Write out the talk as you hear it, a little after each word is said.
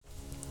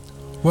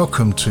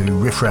Welcome to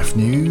Riff Raff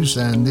News,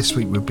 and this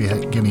week we'll be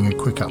getting a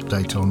quick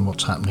update on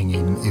what's happening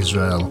in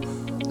Israel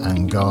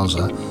and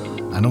Gaza,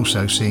 and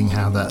also seeing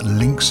how that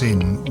links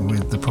in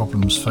with the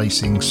problems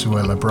facing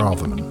Suella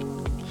Braverman.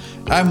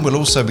 And we'll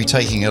also be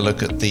taking a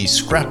look at the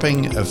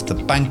scrapping of the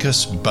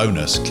Bankus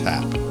bonus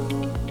cap.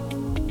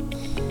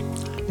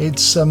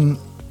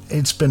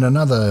 It's been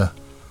another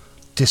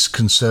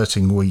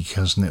disconcerting week,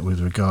 hasn't it,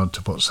 with regard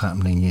to what's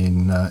happening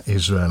in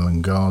Israel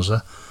and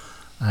Gaza,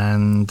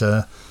 and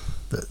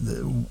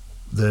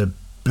they're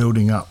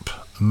building up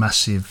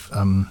massive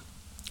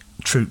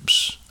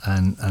troops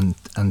and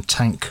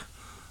tank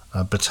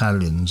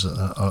battalions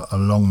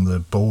along the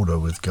border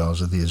with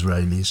Gaza, the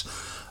Israelis,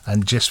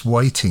 and just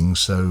waiting,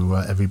 so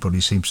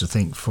everybody seems to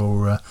think,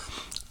 for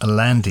a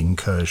land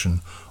incursion,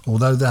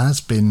 although there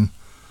has been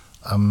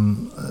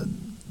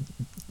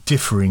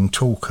differing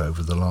talk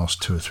over the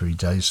last 2 or 3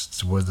 days as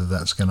to whether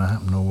that's going to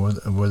happen or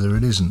whether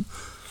it isn't.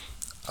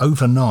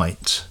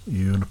 Overnight,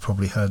 you'll have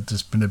probably heard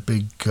there's been a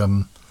big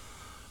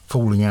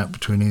falling out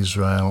between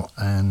Israel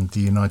and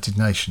the United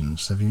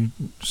Nations. Have you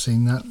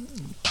seen that?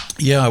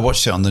 Yeah, I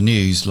watched it on the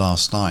news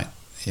last night.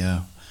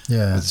 Yeah. With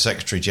the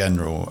Secretary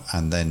General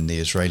and then the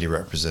Israeli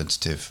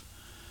representative,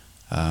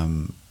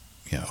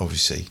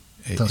 obviously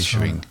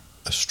issuing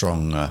a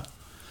strong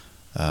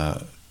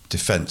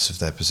defence of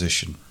their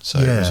position. So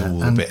it was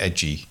all a bit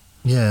edgy.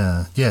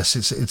 Yes,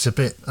 it's a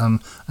bit.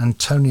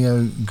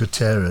 Antonio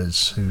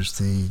Guterres, who's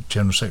the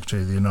General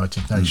Secretary of the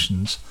United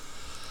Nations,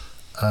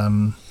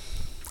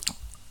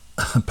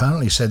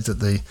 apparently said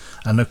that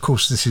and of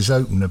course this is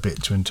open a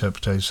bit to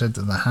interpretation, said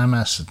that the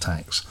Hamas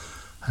attacks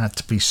had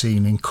to be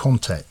seen in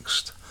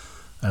context.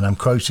 And I'm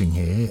quoting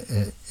here,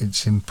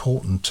 it's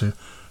important to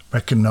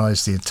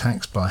recognise the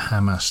attacks by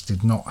Hamas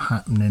did not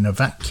happen in a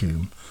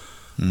vacuum.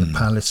 The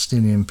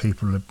Palestinian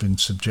people have been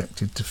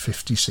subjected to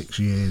 56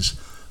 years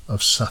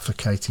of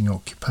suffocating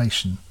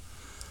occupation.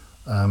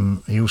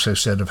 He also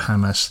said of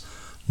Hamas,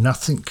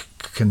 nothing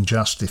can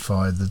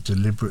justify the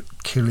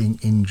deliberate killing,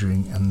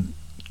 injuring and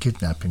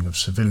kidnapping of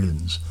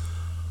civilians,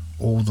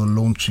 or the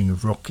launching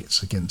of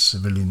rockets against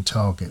civilian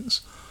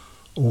targets.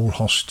 All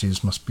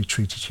hostages must be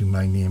treated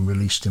humanely and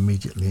released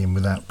immediately and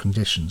without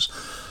conditions.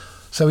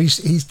 So you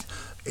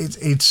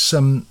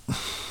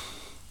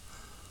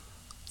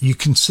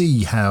can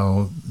see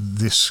how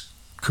this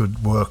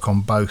could work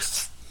on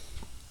both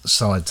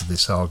sides of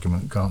this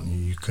argument, can't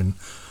you?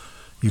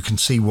 You can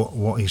see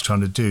what he's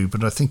trying to do,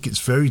 but I think it's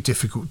very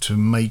difficult to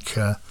make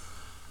a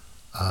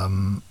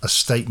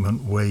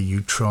statement where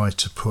you try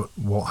to put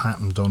what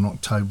happened on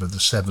October the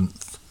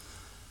 7th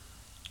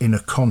in a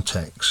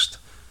context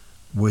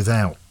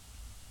without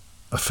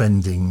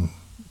offending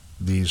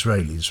the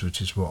Israelis,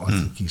 which is what I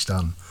think he's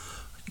done,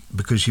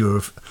 because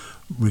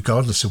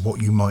regardless of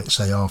what you might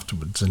say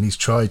afterwards, and he's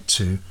tried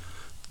to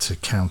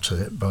counter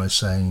it by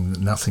saying that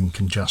nothing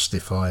can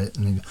justify it,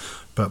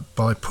 but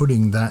by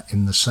putting that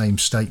in the same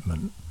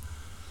statement,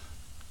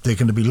 they're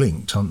going to be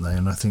linked, aren't they?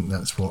 And I think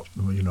that's what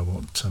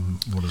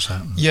has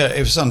happened. Yeah, it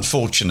was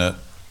unfortunate,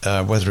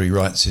 whether he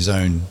writes his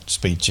own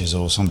speeches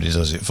or somebody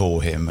does it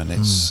for him, and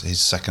it's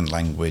his second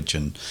language,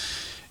 and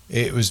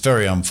it was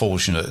very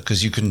unfortunate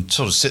because you can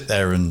sort of sit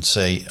there and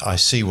say, I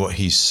see what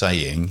he's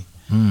saying,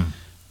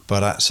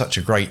 but at such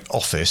a great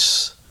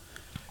office,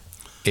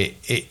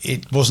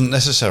 it wasn't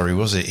necessary,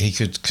 was it? He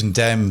could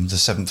condemn the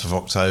 7th of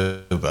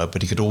October,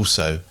 but he could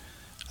also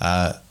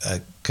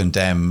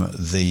condemn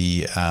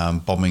the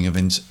bombing of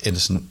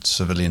innocent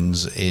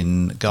civilians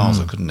in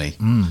Gaza, couldn't he?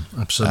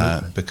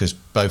 Absolutely. Because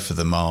both of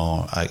them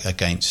are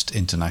against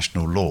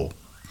international law.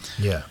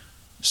 Yeah.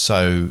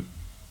 So,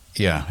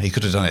 yeah, he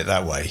could have done it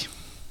that way.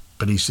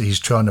 But he's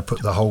trying to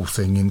put the whole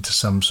thing into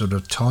some sort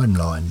of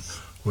timeline,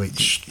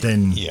 which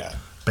then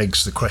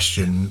begs the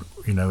question,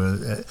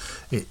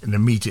 it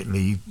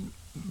immediately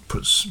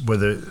puts,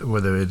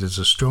 whether it is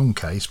a strong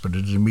case, but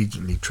it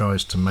immediately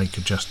tries to make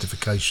a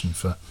justification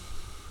for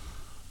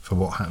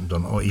what happened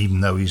or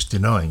even though he's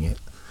denying it.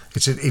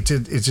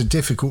 It's a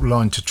difficult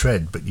line to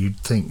tread, but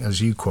you'd think,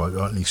 as you quite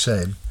rightly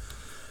said,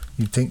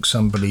 you'd think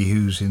somebody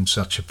who's in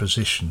such a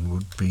position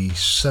would be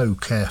so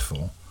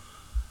careful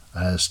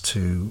as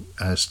to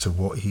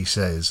what he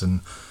says,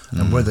 and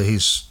whether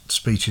his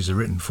speeches are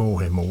written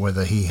for him or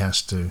whether he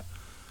has to.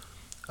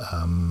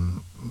 I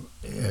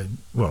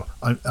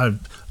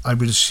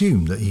would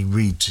assume that he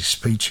reads his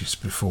speeches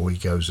before he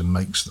goes and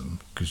makes them,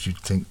 because you'd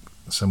think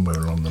somewhere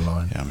along the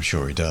line. Yeah, I'm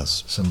sure he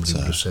does. Somebody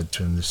would have said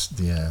to him,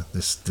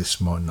 "This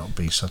might not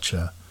be such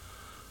a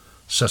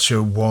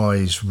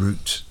wise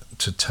route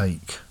to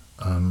take."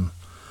 And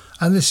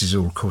this is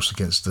all, of course,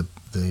 against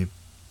the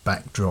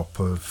backdrop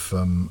of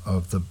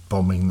the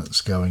bombing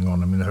that's going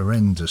on. I mean,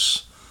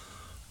 horrendous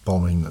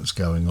bombing that's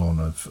going on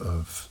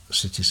of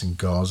cities in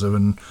Gaza.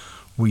 And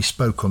we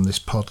spoke on this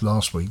pod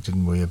last week,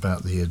 didn't we,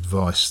 about the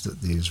advice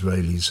that the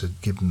Israelis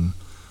had given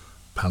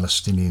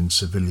Palestinian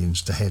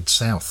civilians to head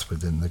south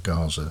within the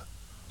Gaza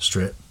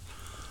Strip,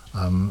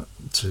 to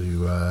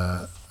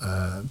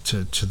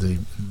the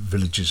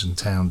villages and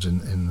towns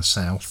in the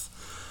south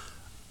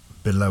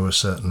below a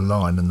certain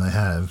line, and they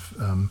have.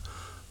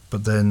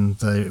 but then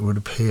it would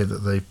appear that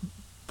they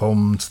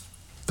bombed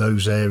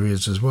those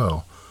areas as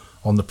well,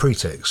 on the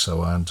pretext,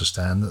 so I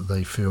understand, that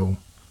they feel,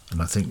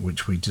 and I think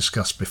which we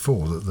discussed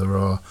before, that there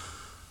are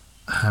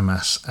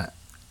Hamas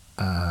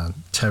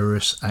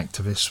terrorist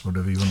activists,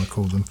 whatever you want to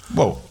call them,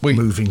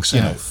 moving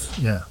south.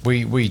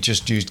 We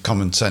just used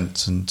common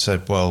sense and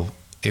said, well,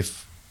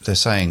 if they're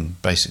saying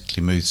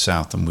basically move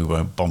south and we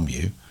won't bomb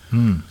you,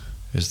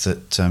 is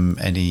that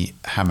any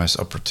Hamas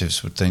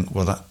operatives would think,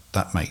 well,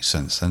 that makes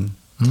sense then.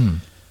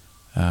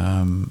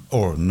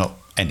 Or not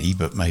any,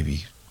 but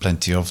maybe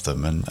plenty of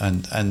them,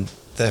 and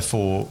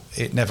therefore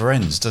it never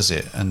ends, does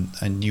it?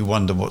 And you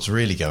wonder what's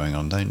really going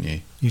on, don't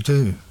you? You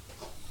do.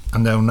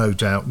 And they'll no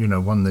doubt,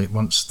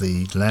 once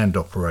the land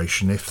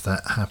operation, if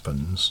that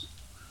happens,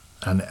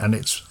 and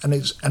it's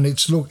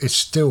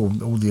still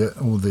all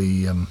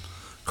the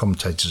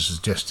commentators are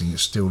suggesting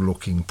it's still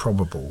looking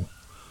probable,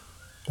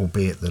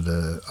 albeit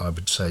that I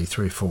would say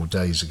 3 or 4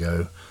 days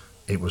ago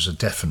it was a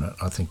definite.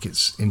 I think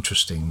it's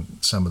interesting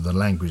some of the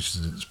language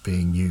that's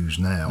being used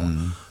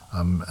now,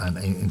 and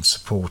in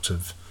support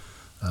of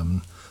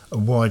a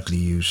widely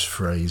used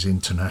phrase,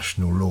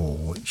 international law,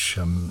 which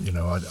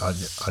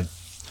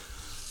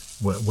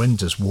when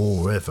does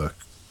war ever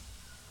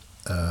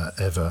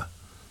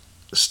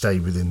stay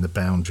within the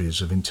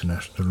boundaries of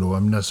international law? I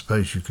mean, I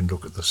suppose you can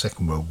look at the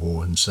Second World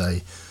War and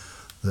say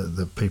that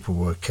the people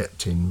were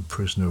kept in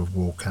prisoner of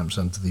war camps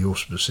under the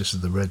auspices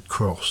of the Red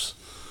Cross,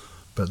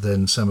 but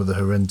then some of the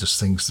horrendous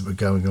things that were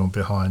going on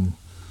behind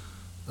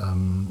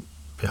the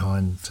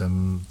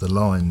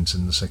lines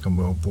in the Second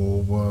World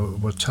War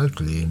were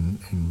totally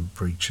in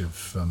breach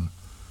of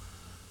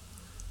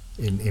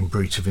in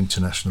breach of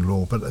international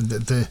law. But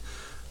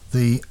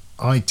the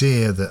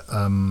idea that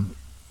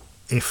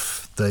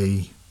if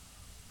they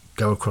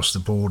go across the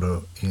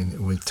border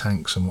with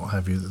tanks and what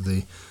have you,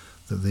 that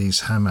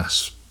these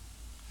Hamas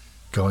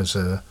guys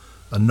are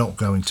not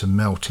going to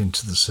melt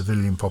into the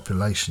civilian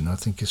population, I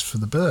think is for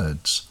the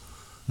birds.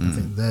 I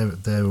think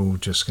they're all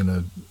just going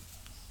to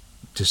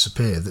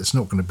disappear. It's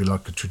not going to be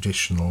like a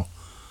traditional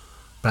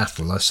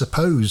battle. I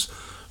suppose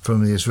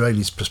from the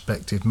Israelis'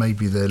 perspective,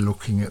 maybe they're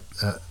looking at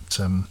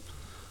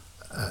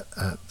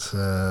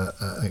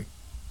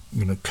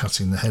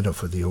cutting the head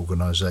off of the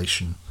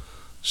organisation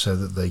so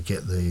that they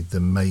get the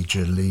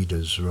major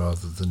leaders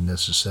rather than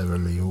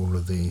necessarily all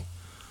of the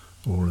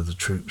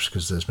troops,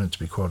 because there's meant to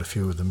be quite a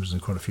few of them, isn't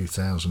there? Quite a few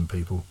thousand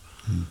people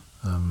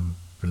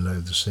below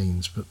the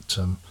scenes. But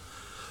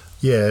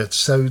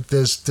so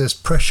there's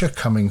pressure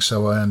coming,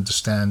 so I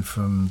understand,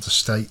 from the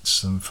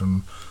States and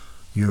from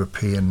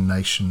European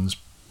nations.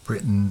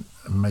 Britain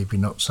maybe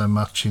not so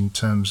much, in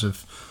terms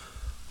of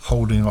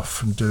holding off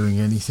from doing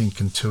anything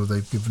until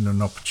they've given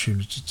an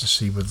opportunity to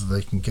see whether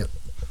they can get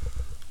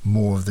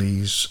more of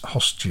these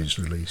hostages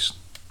released.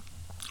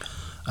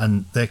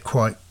 And they're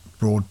quite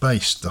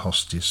broad-based, the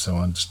hostages, so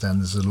I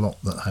understand there's a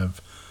lot that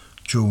have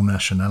dual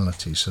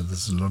nationality, so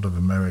there's a lot of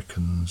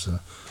Americans. I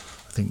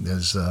think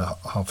there's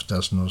half a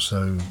dozen or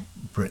so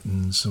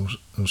Britons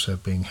also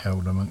being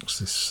held amongst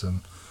this.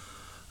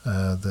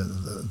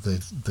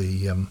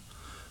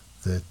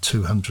 They're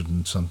 200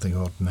 and something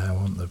odd now,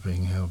 aren't they,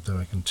 being held? I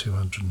reckon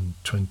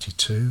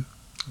 222.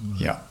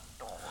 Yeah.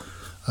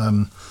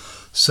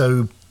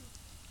 So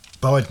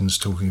Biden's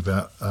talking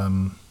about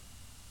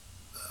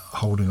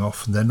holding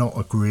off, and they're not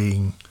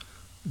agreeing.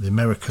 The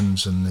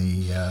Americans and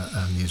the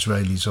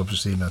Israelis,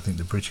 obviously, and I think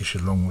the British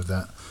along with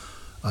that,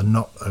 are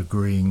not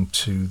agreeing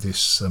to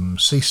this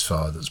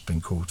ceasefire that's been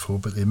called for.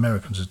 But the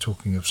Americans are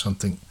talking of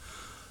something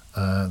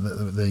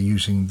that they're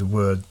using the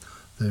word.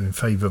 They're in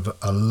favour of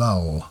a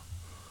lull,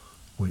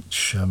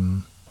 which I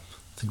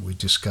think we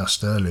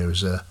discussed earlier,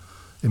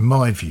 in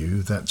my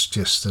view, that's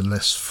just a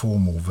less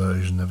formal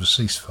version of a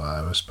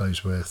ceasefire, I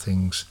suppose, where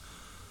things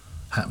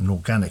happen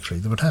organically.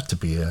 There would have to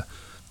be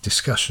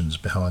discussions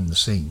behind the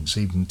scenes,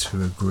 even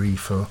to agree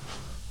for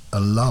a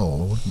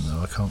lull, wouldn't there?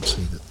 I can't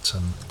see that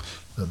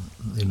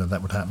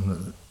that would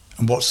happen.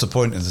 And what's the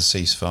point of the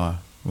ceasefire?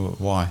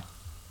 Why?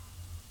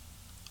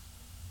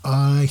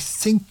 I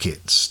think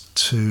it's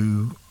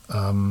to,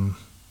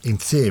 in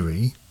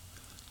theory,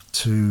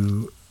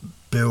 to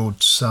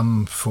build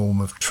some form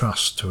of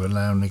trust to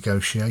allow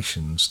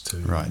negotiations to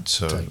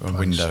take place.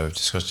 Window of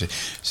discussion.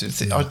 So the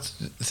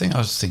thing I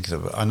was thinking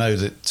of, I know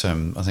that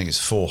I think it's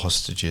 4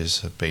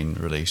 hostages have been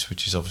released,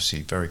 which is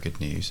obviously very good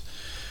news.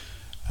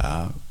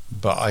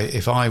 But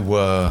if I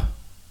were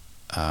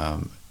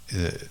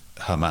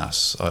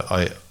Hamas,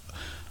 I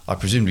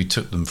presumably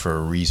took them for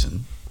a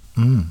reason.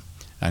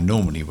 And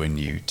normally when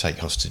you take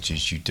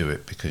hostages, you do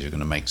it because you're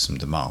going to make some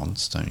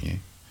demands, don't you?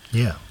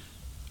 Yeah.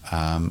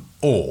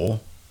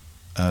 Or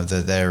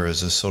they're there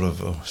as a sort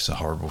of, it's a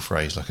horrible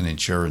phrase, like an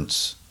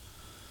insurance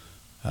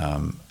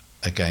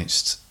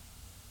against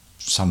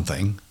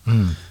something.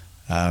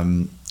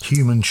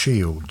 Human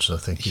shields, I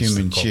think.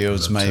 Human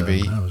shields,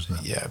 maybe. Now,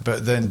 yeah,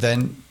 but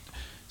then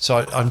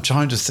so I'm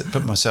trying to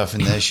put myself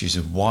in their shoes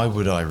of why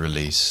would I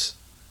release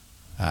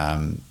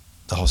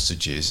the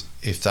hostages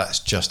if that's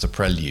just a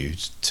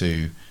prelude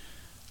to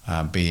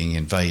being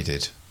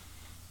invaded?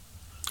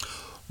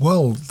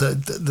 Well,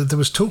 there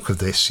was talk of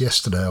this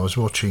yesterday. I was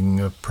watching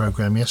a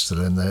programme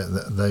yesterday, and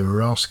they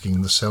were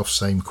asking the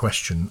self-same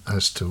question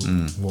as to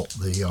what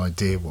the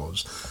idea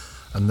was.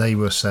 And they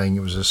were saying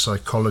it was a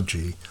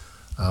psychology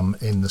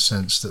in the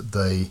sense that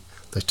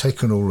they've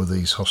taken all of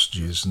these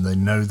hostages, and they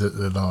know that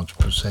a large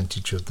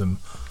percentage of them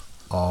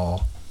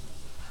are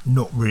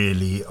not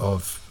really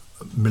of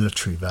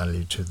military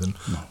value to them.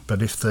 No.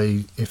 But if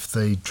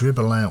they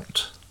dribble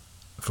out,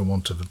 for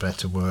want of a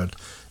better word,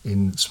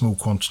 in small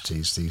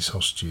quantities these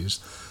hostages,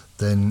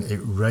 then it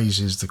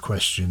raises the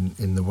question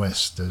in the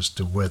West as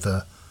to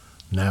whether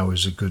now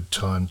is a good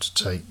time to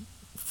take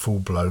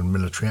full-blown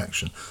military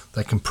action.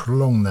 They can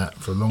prolong that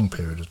for a long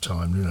period of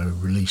time,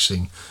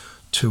 releasing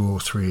 2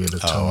 or 3 at a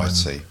time. I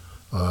see.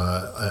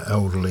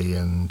 Elderly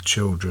and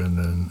children,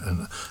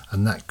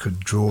 and that could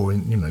draw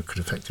in, could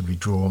effectively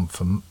draw on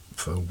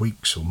for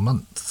weeks or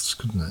months,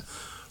 couldn't it?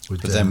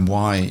 But then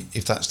why,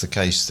 if that's the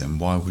case, then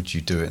why would you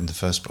do it in the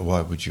first place?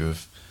 Why would you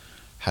have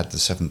had the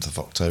 7th of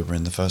October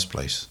in the first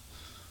place?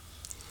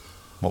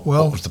 What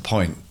was the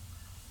point?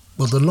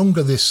 Well, the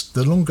longer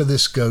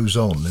this goes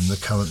on in the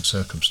current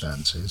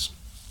circumstances,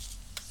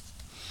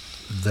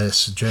 they're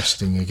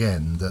suggesting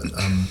again that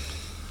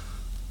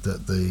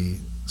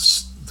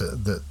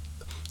that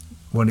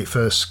when it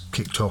first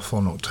kicked off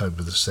on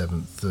October the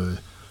 7th,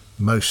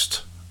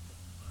 most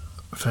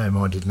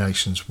fair-minded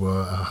nations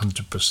were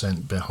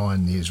 100%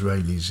 behind the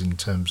Israelis in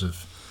terms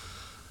of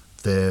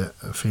their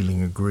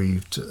feeling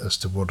aggrieved as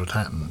to what had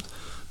happened.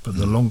 But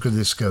the longer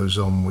this goes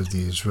on with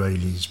the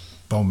Israelis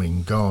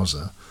bombing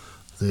Gaza,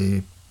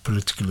 the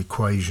political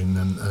equation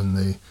and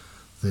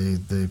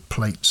the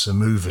plates are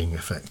moving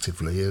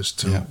effectively as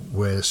to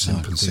where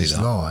sympathies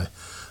lie.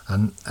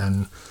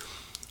 And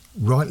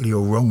rightly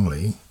or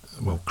wrongly,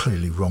 well,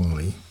 clearly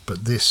wrongly,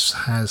 but this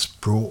has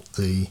brought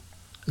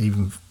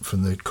even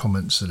from the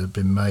comments that have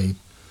been made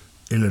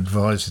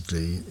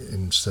ill-advisedly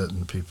in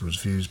certain people's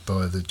views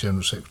by the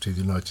General Secretary of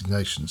the United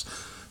Nations,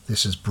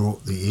 this has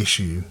brought the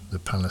issue, the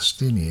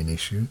Palestinian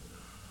issue,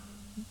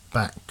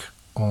 back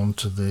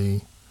onto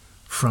the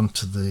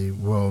front of the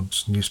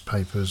world's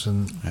newspapers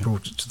and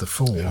brought it to the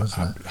fore,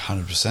 hasn't it?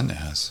 100% it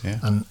has, yeah.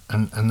 And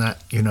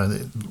that,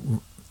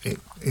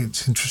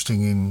 it's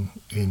interesting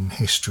in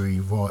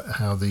history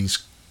how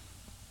these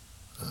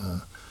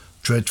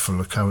dreadful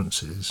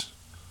occurrences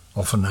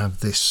often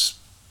have this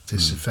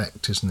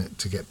effect, isn't it,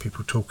 to get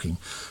people talking,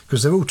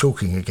 because they're all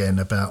talking again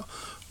about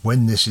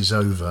when this is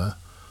over,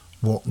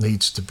 what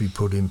needs to be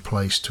put in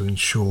place to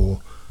ensure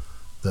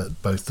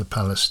that both the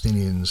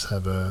Palestinians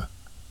have the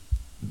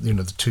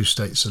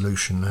two-state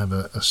solution, have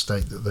a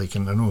state that they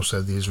can, and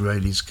also the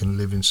Israelis can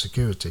live in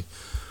security,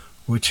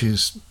 which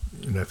is,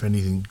 if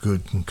anything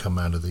good can come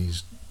out of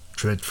these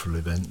dreadful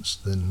events,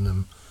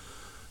 then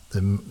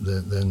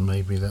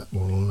maybe that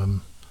will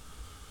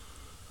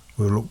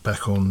we'll look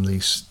back on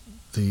these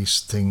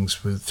things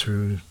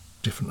through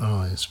different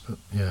eyes. But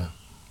yeah,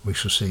 we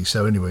shall see.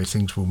 So anyway,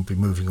 things will be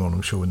moving on,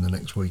 I'm sure, in the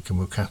next week, and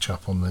we'll catch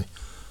up on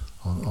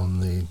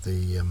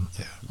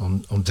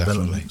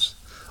developments.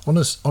 On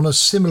a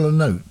similar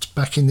note,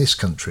 back in this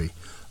country,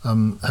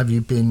 have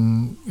you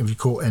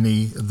caught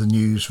any of the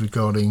news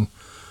regarding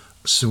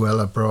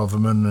Suella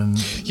Braverman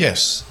and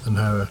yes, and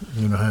how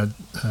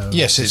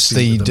yes, it's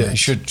the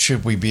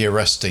should we be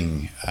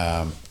arresting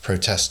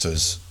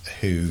protesters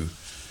who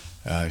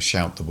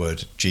shout the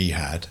word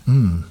jihad,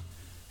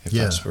 if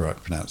that's the right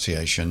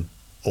pronunciation,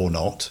 or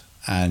not?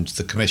 And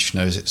the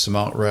commissioner, is it Sir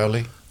Mark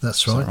Rowley?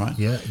 That's right. Right?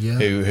 Yeah.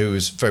 Who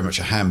was very much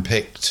a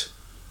hand-picked,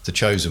 the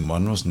chosen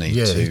one, wasn't he?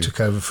 Yeah, he took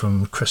over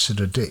from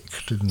Cressida Dick,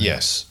 didn't he?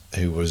 Yes,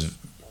 who was,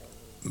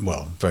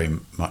 well, very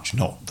much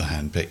not the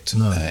hand-picked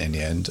in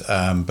the end.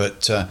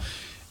 But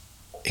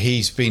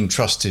he's been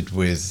trusted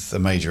with a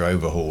major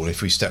overhaul,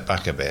 if we step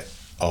back a bit,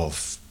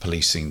 of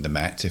policing the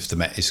Met, if the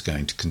Met is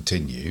going to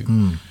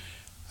continue.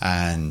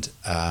 And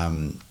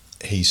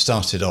he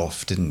started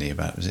off, didn't he,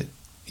 was it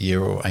a year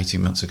or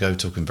 18 months ago,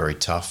 talking very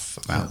tough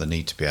about the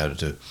need to be able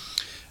to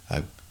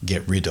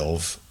get rid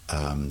of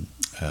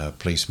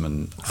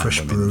policemen, fresh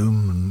and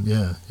broom, and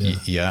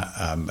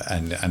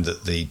and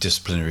that the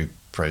disciplinary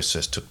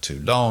process took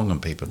too long,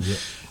 and people,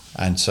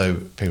 and so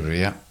people,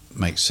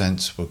 makes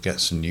sense. We'll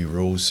get some new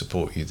rules,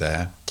 support you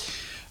there.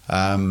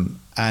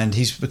 And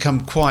he's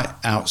become quite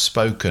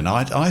outspoken.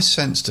 I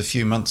sensed a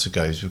few months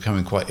ago he was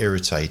becoming quite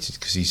irritated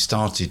because he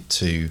started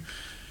to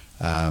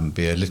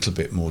be a little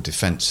bit more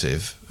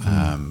defensive,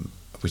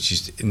 which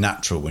is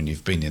natural when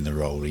you've been in the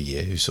role a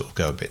year. You sort of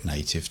go a bit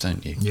native,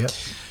 don't you? Yeah.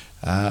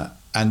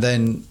 And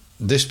then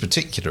this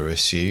particular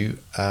issue,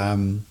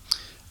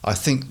 I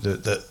think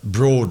that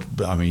broad.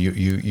 I mean,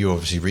 you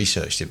obviously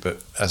researched it,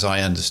 but as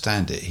I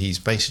understand it, he's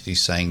basically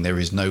saying there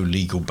is no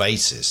legal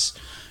basis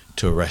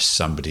to arrest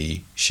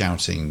somebody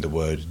shouting the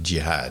word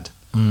jihad,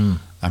 and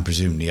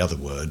presumably other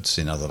words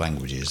in other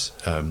languages,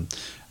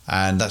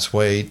 and that's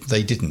why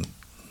they didn't.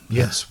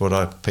 Yeah. That's what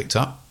I picked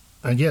up.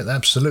 And yeah,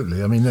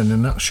 absolutely. I mean, in a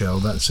nutshell,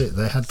 that's it.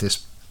 They had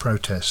this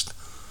protest,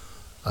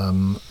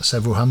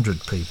 several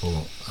hundred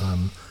people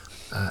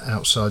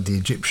outside the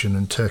Egyptian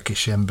and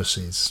Turkish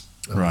embassies,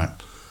 Right.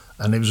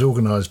 and it was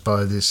organised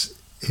by this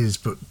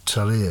Hizb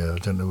ut-Tahrir. I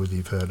don't know whether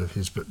you've heard of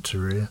Hizb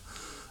ut-Tahrir.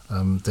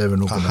 They're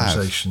an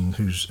organisation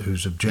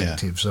whose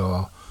objectives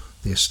are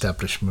the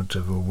establishment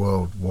of a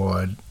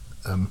worldwide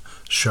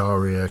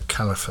Sharia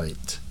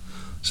caliphate.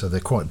 So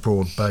they're quite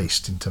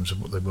broad-based in terms of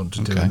what they want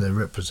to do, and they're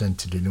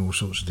represented in all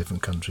sorts of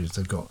different countries.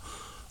 They've got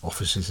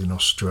offices in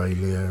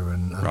Australia,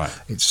 and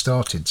it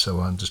started, so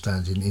I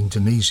understand, in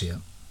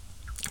Indonesia.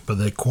 But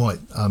they're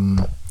quite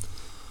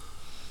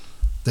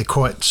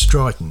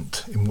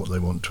strident in what they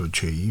want to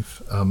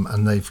achieve,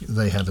 and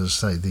they had,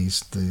 as I say,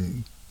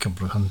 the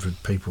couple of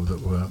hundred people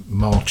that were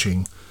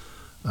marching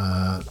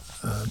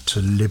to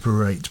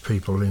liberate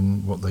people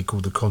in what they call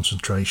the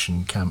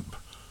concentration camp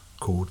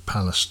called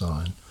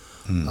Palestine.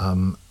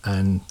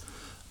 And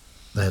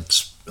they had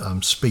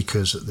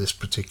speakers at this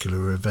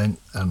particular event,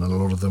 and a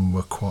lot of them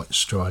were quite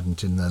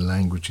strident in their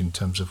language in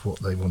terms of what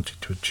they wanted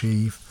to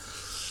achieve.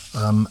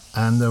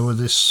 And there was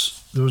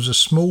a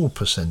small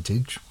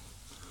percentage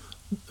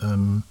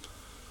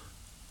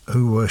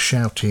who were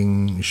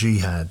shouting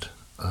jihad,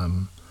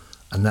 and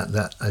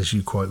that, as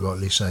you quite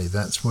rightly say,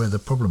 that's where the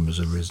problem has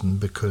arisen,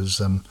 because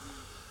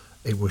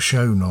it was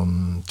shown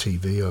on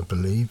TV, I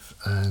believe,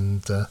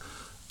 and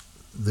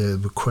there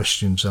were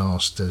questions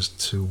asked as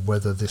to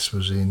whether this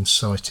was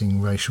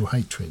inciting racial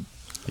hatred.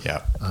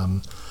 Yeah.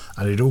 And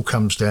it all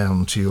comes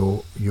down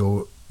to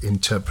your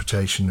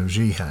interpretation of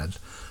jihad,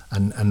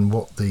 and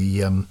what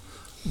the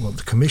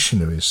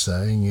commissioner is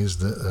saying is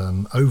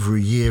that over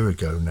a year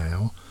ago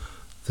now,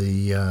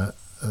 they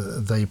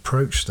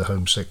approached the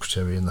Home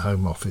Secretary in the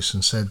Home Office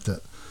and said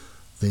that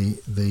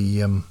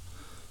the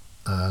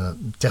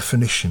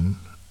definition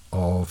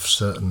of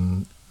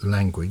certain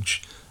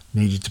language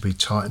needed to be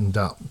tightened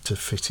up to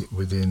fit it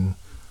within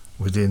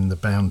the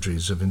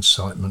boundaries of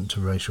incitement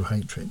to racial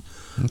hatred.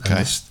 Okay.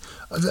 And this,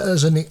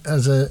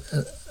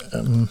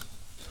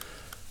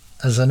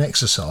 as an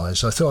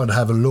exercise, I thought I'd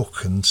have a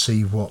look and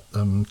see what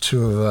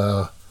two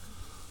of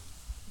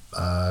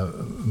our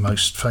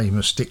most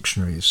famous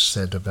dictionaries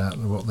said about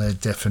what their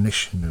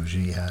definition of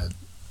jihad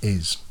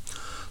is.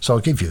 So I'll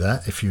give you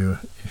that if you're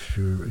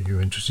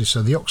interested.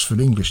 So the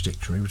Oxford English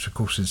Dictionary, which of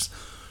course is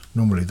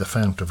normally the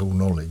fount of all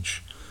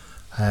knowledge,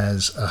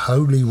 has a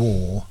holy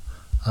war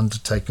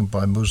undertaken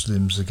by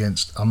Muslims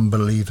against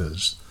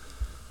unbelievers.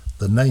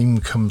 The name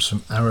comes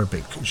from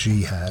Arabic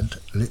jihad,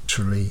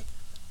 literally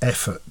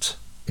effort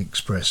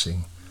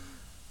expressing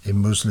in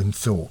Muslim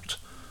thought,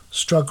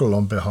 struggle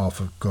on behalf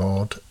of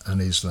God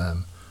and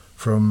Islam,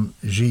 from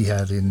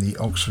jihad in the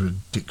Oxford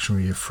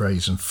Dictionary of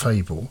Phrase and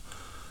Fable.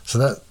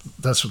 So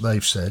that's what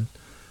they've said.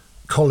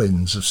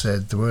 Collins have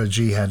said the word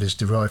jihad is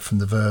derived from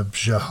the verb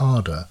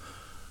jahada,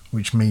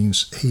 which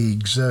means he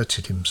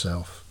exerted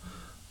himself.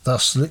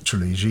 Thus,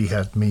 literally,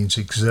 jihad means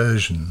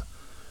exertion,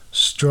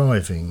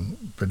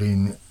 striving, but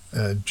in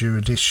a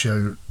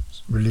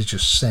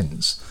juridico-religious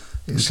sense,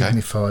 it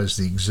signifies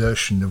the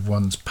exertion of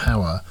one's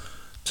power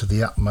to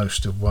the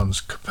utmost of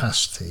one's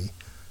capacity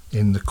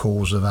in the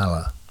cause of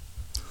Allah.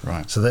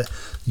 Right. So that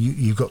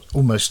you've got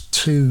almost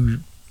two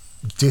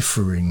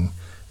differing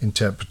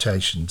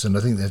interpretations, and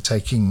I think they're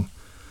taking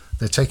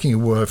a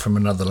word from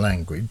another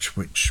language,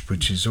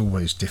 which is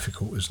always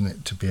difficult, isn't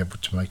it, to be able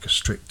to make a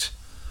strict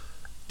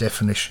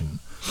definition.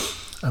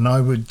 And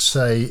I would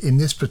say in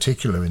this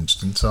particular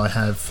instance, I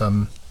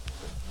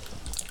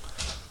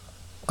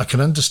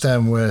can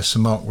understand where Sir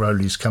Mark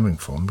Rowley's coming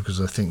from, because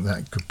I think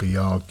that could be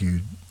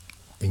argued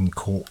in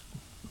court,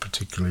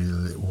 particularly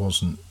that it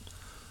wasn't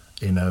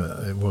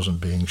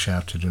being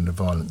shouted in a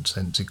violent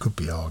sense. It could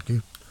be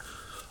argued.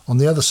 On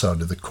the other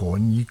side of the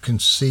coin, you can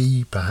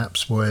see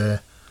perhaps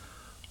where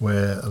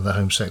the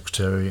Home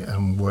Secretary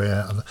and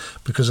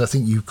because I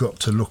think you've got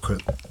to look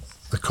at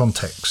the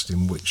context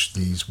in which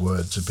these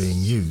words are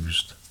being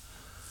used,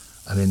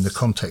 and in the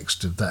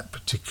context of that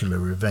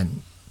particular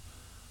event,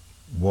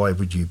 why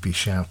would you be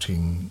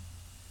shouting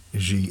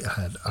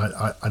jihad?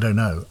 I don't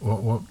know.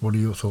 What are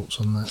your thoughts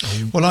on that?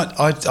 Well,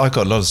 I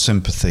got a lot of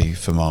sympathy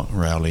for Mark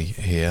Rowley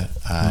here.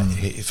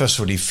 First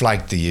of all, he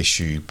flagged the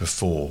issue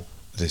before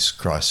this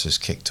crisis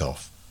kicked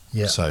off.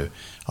 Yeah. So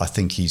I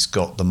think he's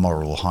got the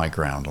moral high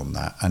ground on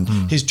that. And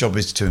his job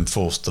is to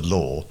enforce the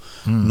law,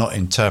 not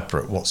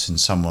interpret what's in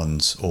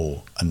someone's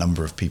or a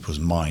number of people's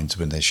minds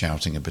when they're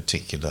shouting a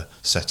particular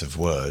set of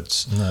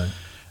words. No.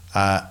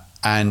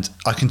 And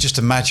I can just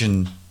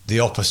imagine the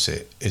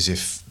opposite, is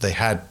if they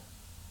had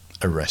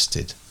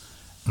arrested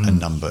a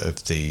number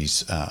of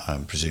these,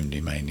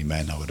 presumably mainly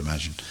men, I would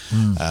imagine,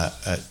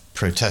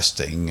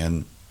 protesting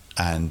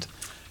and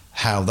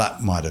how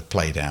that might have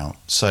played out.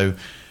 So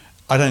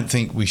I don't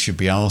think we should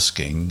be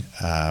asking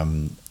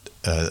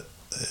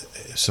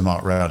Sir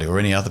Mark Rowley or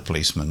any other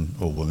policeman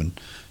or woman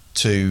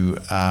to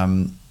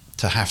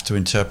have to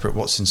interpret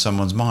what's in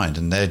someone's mind,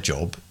 and their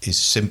job is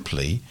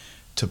simply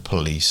to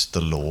police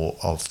the law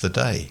of the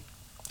day.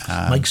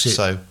 Makes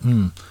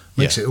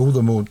it all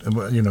the more,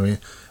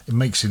 it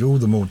makes it all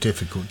the more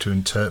difficult to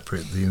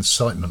interpret the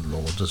incitement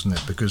law, doesn't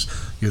it? Because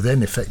you're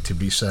then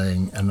effectively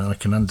saying, and I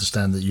can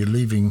understand that you're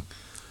leaving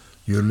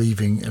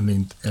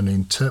an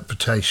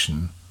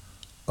interpretation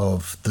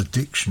of the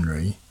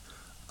dictionary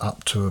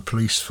up to a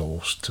police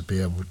force to be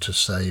able to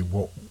say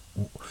what,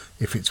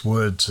 if it's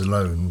words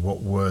alone,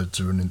 what words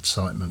are an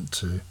incitement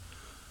to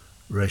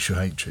racial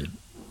hatred.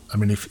 I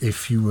mean,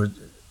 if you were...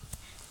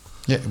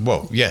 Yeah,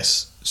 well,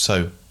 yes.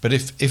 So, but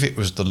if it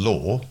was the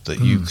law that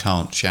you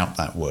can't shout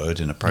that word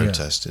in a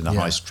protest in a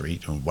high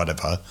street or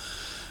whatever,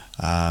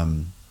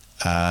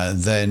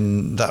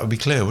 then that would be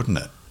clear, wouldn't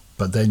it?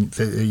 But then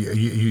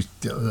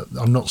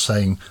I'm not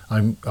saying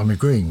I'm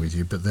agreeing with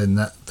you, but then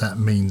that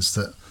means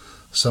that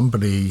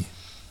somebody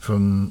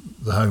from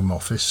the Home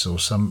Office or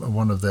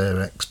one of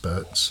their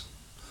experts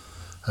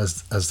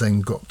has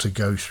then got to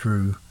go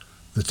through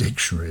the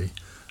dictionary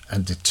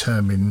and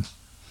determine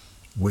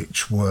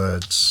which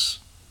words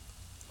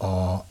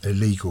are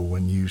illegal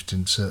when used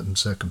in certain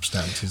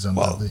circumstances.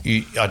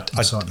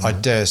 I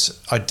dare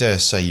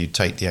say you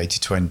take the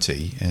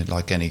 80-20,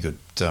 like any good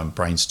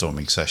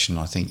brainstorming session.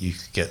 I think you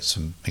could get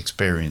some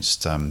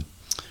experienced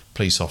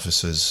police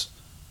officers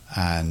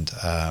and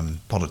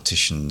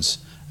politicians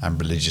and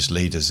religious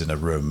leaders in a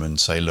room and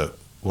say, look,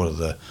 what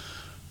are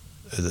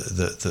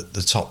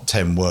the top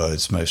 10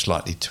 words most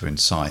likely to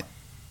incite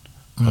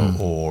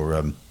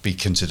or be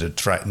considered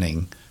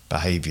threatening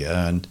behaviour,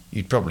 and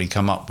you'd probably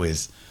come up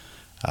with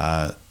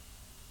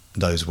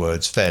those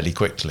words fairly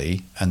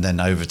quickly, and then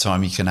over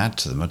time you can add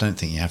to them. I don't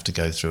think you have to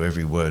go through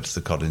every word of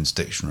the Collins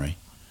Dictionary.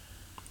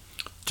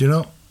 Do you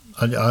know?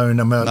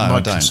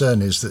 My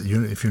concern is that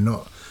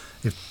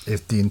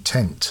if the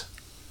intent,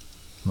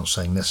 I'm not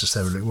saying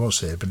necessarily it was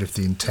here, but if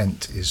the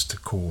intent is to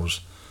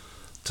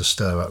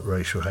stir up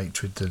racial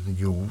hatred, then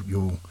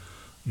you'll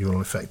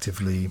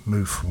effectively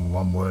move from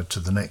one word to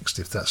the next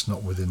if that's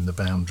not within the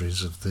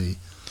boundaries of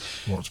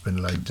what's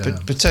been laid down.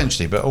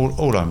 Potentially, but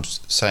all I'm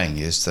saying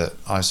is that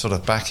I sort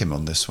of back him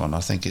on this one. I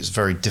think it's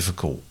very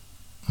difficult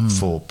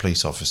for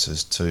police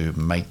officers to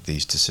make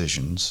these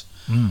decisions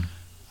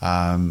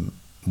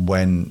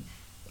when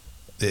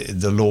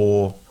the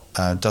law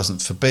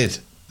doesn't forbid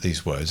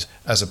these words,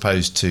 as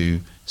opposed to,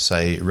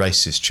 say,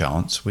 racist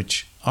chants,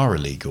 which are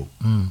illegal,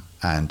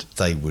 and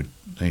they would,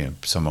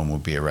 someone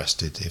would be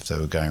arrested if they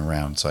were going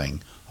around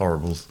saying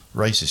horrible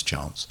racist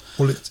chants.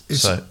 Well, it's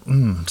so.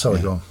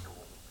 Sorry, go on.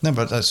 No,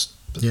 but that's...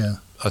 Yeah.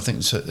 I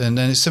think so, and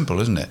then it's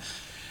simple, isn't it?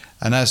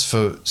 And as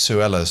for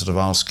Suella sort of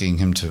asking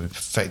him to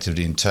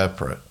effectively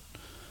interpret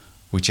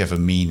whichever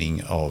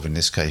meaning of, in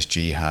this case,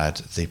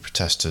 jihad, the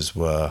protesters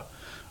were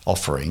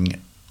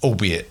offering,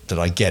 albeit that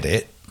I get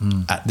it,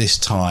 at this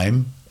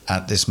time,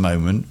 at this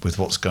moment, with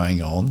what's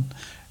going on,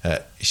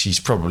 she's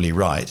probably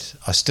right.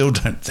 I still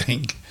don't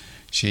think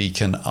she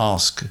can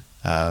ask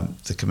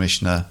the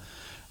commissioner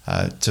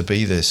to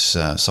be this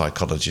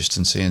psychologist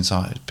and see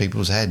inside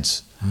people's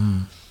heads.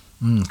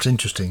 It's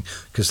interesting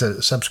because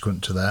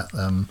subsequent to that,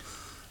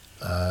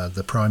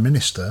 the Prime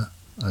Minister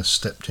has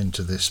stepped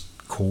into this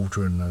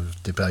cauldron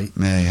of debate.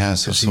 Yeah, he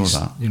has. I saw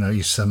that.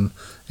 He's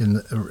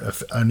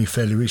only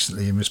fairly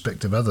recently, in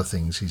respect of other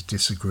things, he's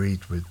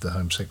disagreed with the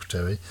Home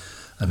Secretary,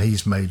 and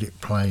he's made it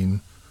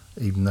plain,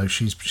 even though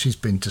she's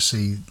been to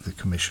see the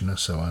Commissioner,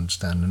 so I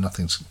understand, and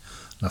nothing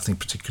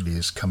particularly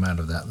has come out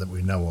of that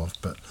we know of,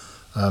 but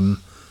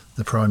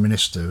the Prime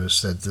Minister has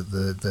said that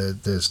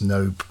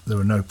there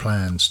are no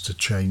plans to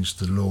change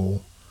the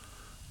law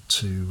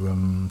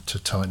to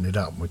tighten it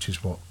up, which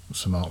is what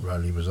Sir Mark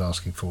Rowley was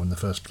asking for in the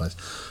first place.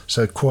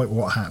 So quite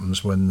what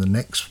happens when the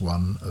next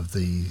one of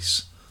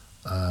these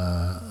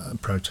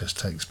protests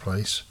takes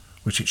place,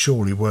 which it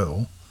surely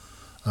will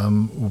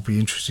be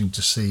interesting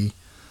to see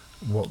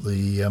what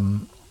the...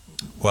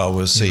 well,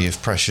 we'll see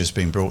if pressure's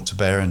been brought to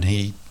bear and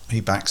he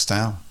backs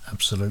down.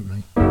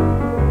 Absolutely.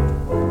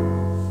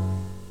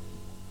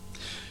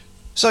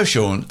 So,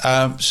 Sean,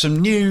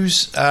 some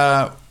news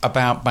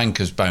about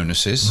bankers'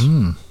 bonuses.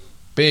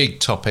 Big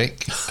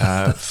topic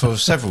for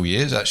several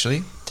years,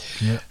 actually.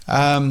 Yeah.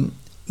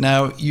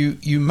 Now,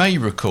 you may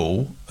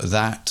recall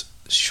that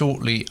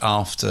shortly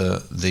after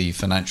the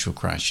financial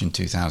crash in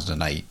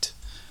 2008,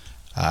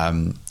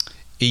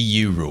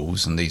 EU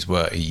rules, and these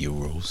were EU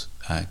rules,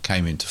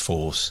 came into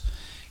force,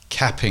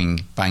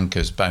 capping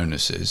bankers'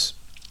 bonuses,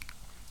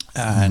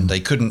 and they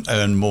couldn't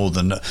earn more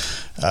than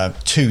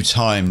 2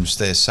 times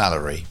their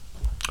salary.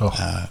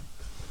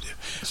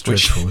 It's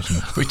dreadful, isn't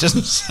it? Which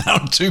doesn't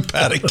sound too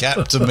bad a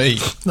cap to me.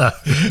 No.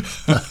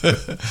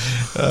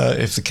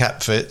 If the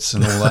cap fits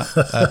and all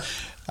that.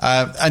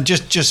 And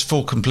just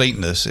for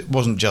completeness, it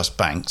wasn't just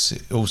banks.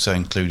 It also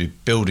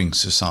included building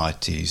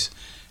societies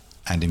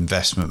and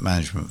investment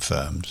management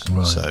firms.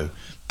 Right. So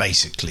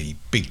basically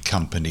big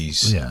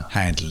companies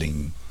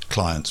handling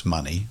clients'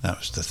 money. That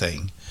was the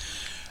thing.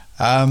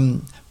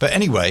 But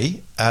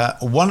anyway,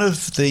 one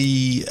of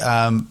the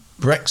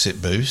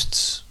Brexit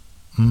boosts,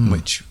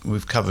 which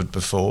we've covered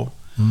before,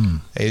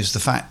 is the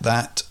fact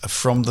that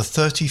from the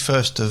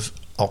 31st of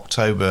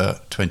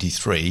October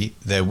 23,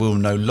 there will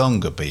no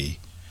longer be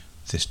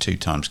this 2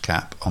 times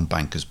cap on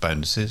bankers'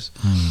 bonuses.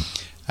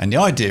 And the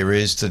idea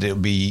is that it'll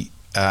be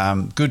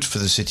good for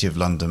the City of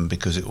London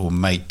because it will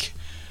make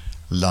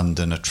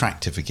London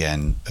attractive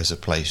again as a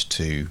place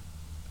to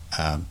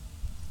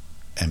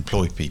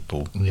employ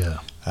people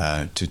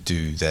to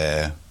do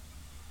their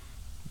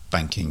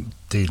banking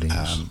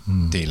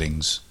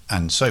dealings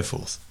and so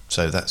forth.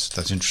 So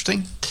that's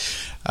interesting.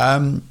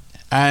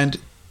 And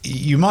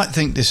you might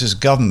think this is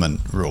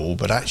government rule,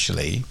 but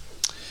actually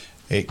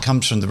it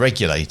comes from the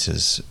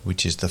regulators,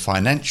 which is the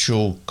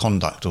Financial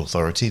Conduct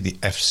Authority, the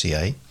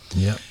FCA,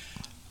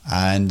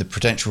 and the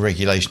Prudential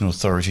Regulation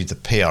Authority, the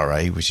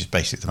PRA, which is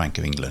basically the Bank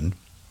of England.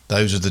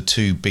 Those are the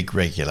two big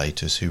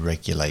regulators who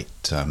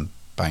regulate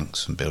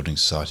banks and building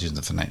societies and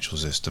the financial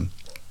system.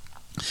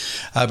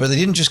 But they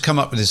didn't just come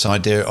up with this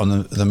idea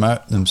on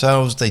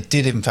themselves. They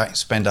did, in fact,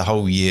 spend a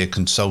whole year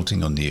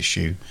consulting on the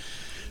issue.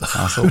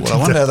 I thought, well, I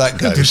wonder how that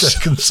goes. Did they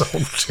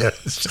consult?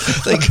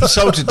 Yes. They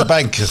consulted the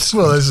bankers.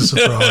 Well, there's a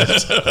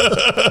surprise.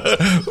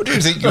 What do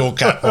you think your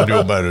cap on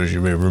your bonus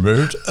should be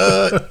removed?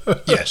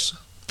 Yes.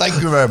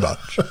 Thank you very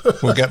much.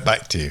 We'll get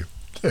back to you.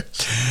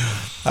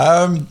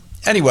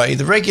 Anyway,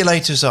 the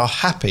regulators are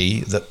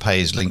happy that pay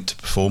is linked to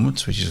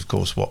performance, which is, of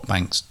course, what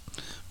banks'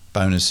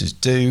 bonuses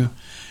do.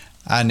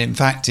 And in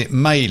fact, it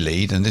may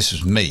lead, and this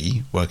was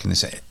me working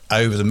this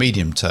over the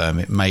medium term,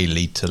 it may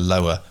lead to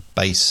lower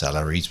base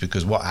salaries,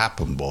 because what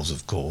happened was,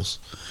 of course,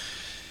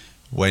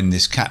 when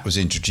this cap was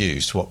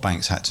introduced, what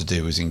banks had to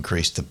do was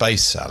increase the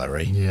base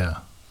salary.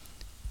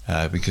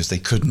 Because they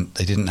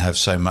didn't have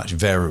so much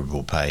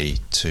variable pay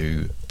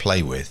to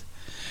play with.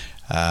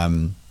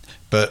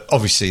 But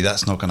obviously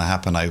that's not going to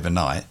happen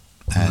overnight.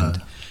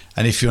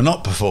 And if you're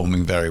not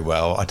performing very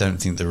well, I don't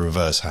think the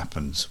reverse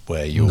happens,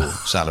 where your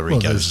salary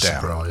goes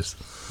down. Surprise.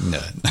 No.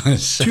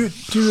 do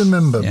you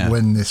remember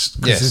when this?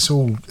 Because this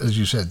all, as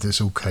you said, this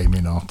all came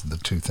in after the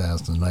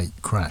 2008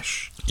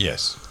 crash.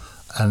 Yes.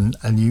 And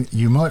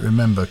you might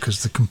remember,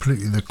 because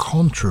the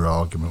contra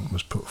argument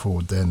was put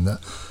forward then,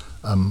 that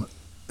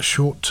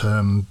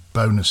short-term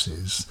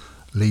bonuses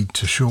lead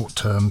to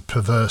short-term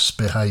perverse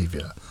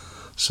behaviour,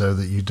 so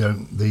that you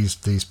don't,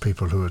 these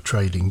people who are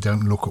trading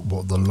don't look at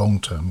what the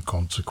long-term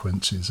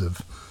consequences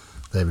of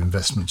their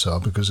investments are,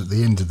 because at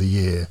the end of the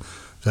year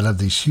they'll have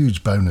these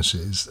huge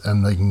bonuses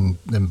and they can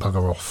then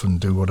bugger off and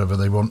do whatever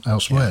they want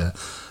elsewhere.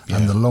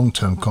 And the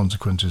long-term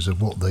consequences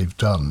of what they've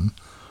done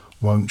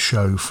won't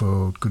show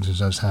for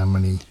goodness knows how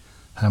many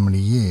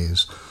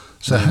years.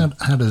 So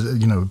how does,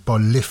 by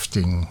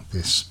lifting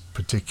this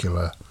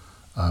particular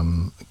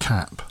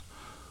cap,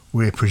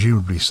 we're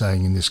presumably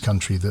saying in this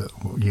country that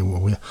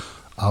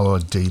our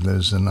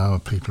dealers and our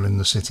people in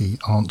the city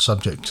aren't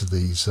subject to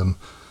these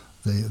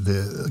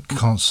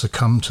can't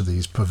succumb to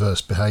these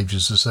perverse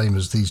behaviours the same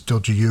as these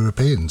dodgy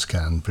Europeans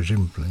can,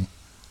 presumably.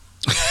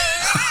 I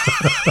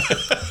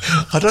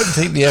don't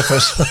think the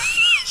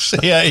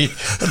FSCA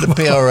and the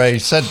PRA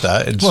said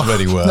that in so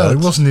many words. No, it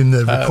wasn't in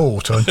their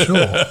report, I'm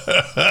sure.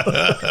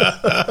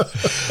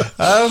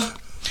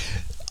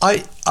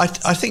 I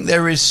think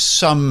there is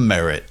some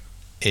merit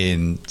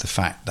in the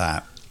fact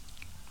that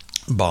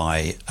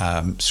by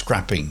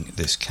scrapping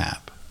this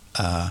cap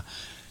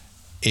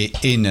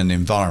in an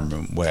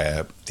environment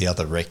where the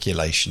other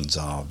regulations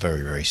are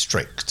very, very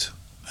strict,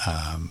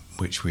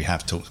 which we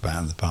have talked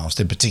about in the past,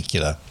 in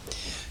particular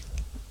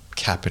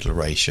capital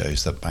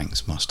ratios that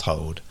banks must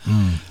hold.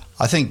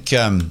 I think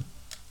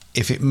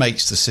if it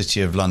makes the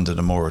City of London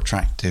a more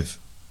attractive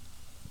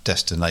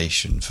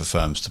destination for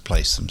firms to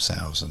place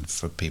themselves and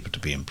for people to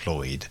be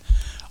employed,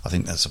 I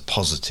think that's a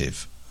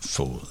positive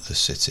for the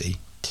city.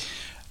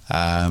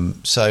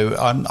 So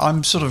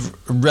I'm sort of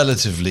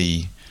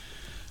relatively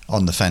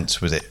on the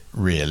fence with it,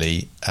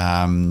 really.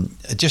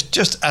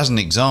 Just as an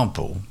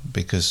example,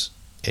 because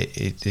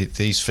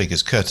these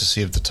figures,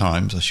 courtesy of the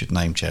Times, I should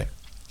name check.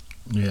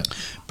 Yeah.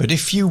 But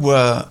if you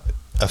were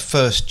a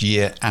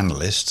first-year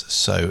analyst,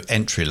 so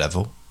entry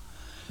level,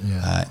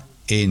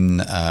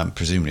 in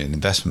presumably an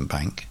investment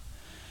bank,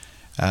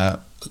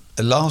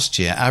 last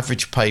year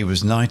average pay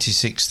was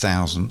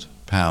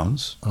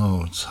 £96,000.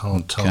 Oh, it's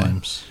hard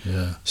times.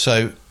 Yeah.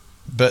 So,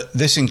 but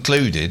this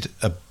included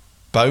a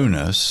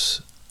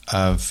bonus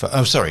of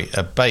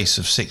a base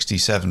of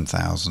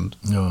 67,000,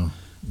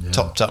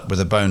 topped up with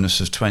a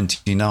bonus of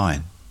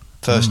 29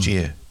 first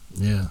year.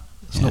 Yeah.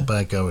 It's not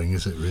bad going,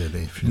 is it,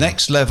 really?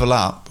 Next level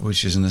up,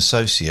 which is an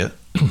associate,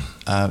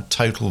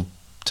 total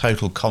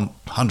comp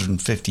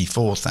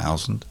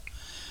 154,000,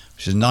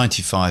 which is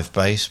 95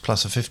 base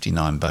plus a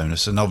 59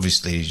 bonus. And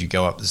obviously, as you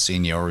go up the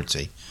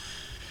seniority,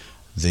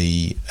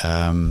 the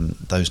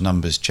those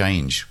numbers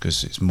change,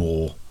 because it's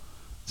more.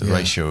 The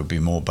ratio would be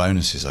more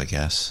bonuses, I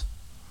guess.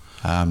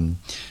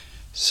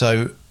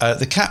 So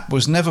the cap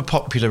was never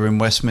popular in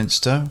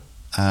Westminster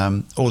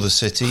or the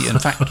city. In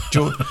fact,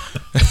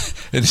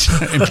 in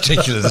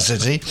particular the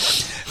city.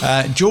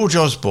 George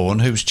Osborne,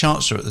 who was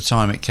Chancellor at the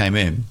time it came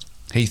in,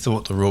 he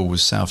thought the rule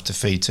was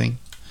self-defeating,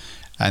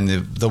 and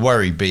the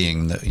worry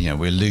being that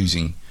we're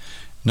losing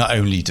not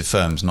only to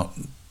firms not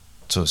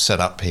sort of set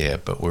up here,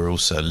 but we're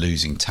also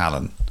losing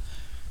talent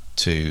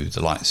to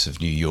the likes of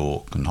New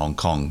York and Hong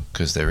Kong,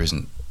 because there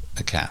isn't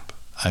a cap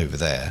over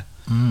there.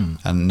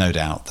 And no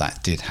doubt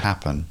that did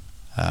happen.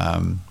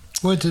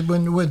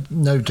 Where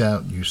no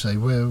doubt you say,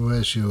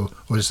 where's your,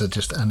 or is that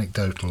just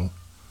anecdotal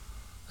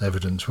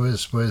evidence?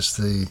 Where's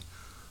the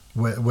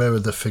where are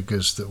the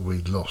figures that we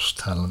lost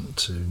talent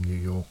to New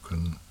York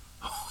and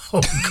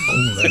Hong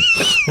Kong then?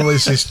 Well,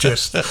 this is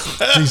just,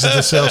 these are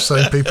the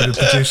self-same people who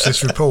produced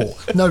this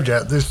report. No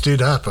doubt this did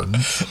happen.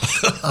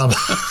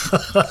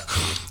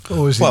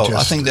 Or is it Well, just,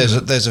 I think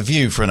there's a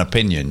view for an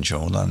opinion,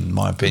 Sean, and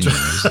my opinion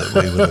is that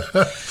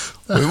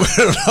we would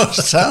have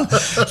lost talent.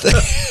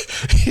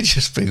 It's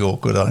just being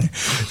awkward, aren't you?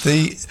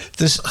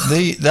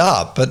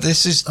 But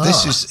this is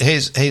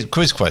here's a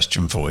quiz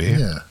question for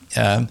you.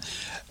 Yeah.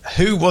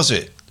 Who was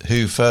it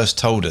who first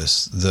told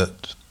us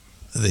that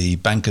the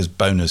banker's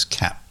bonus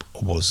cap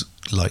was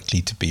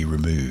likely to be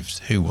removed?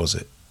 Who was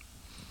it?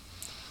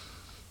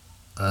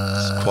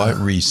 It's quite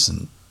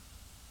recent.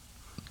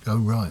 Oh,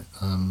 right.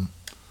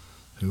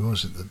 Who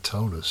was it that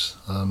told us?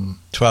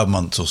 12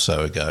 months or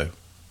so ago.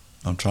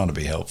 I'm trying to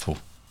be helpful.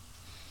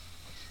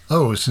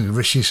 Oh, it's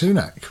Rishi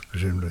Sunak,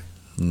 presumably.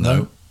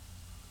 No.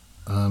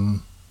 Not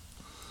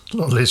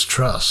Liz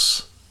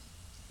Truss.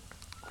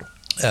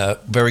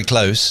 Very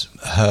close.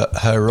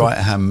 Her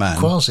right-hand man.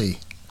 Kwasi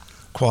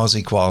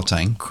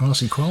Kwarteng.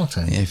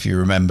 If you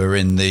remember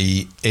in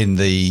the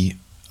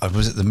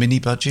was it the mini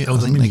budget? Oh, I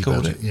the think mini they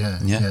called budget.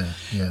 it.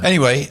 Yeah.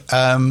 Anyway,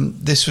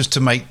 this was to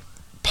make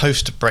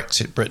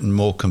post-Brexit Britain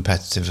more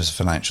competitive as a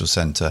financial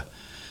centre.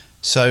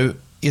 So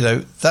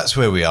that's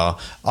where we are.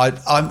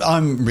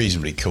 I'm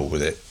reasonably cool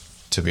with it,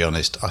 to be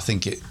honest. I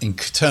think in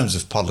terms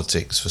of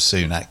politics for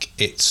Sunak,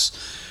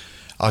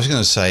 I was going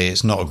to say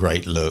it's not a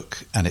great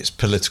look, and it's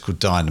political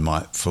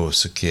dynamite for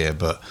Sir Keir,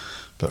 but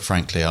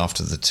frankly,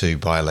 after the 2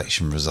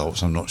 by-election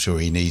results, I'm not sure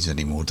he needs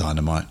any more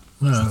dynamite.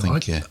 No, I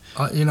think his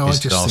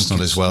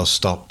Arsenal is well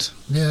stocked.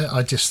 Yeah,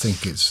 I just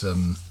think it's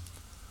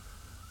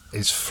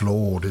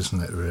flawed,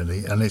 isn't it?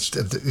 Really, and it's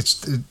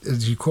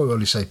as you quite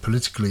rightly say,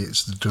 politically,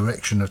 it's the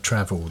direction of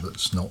travel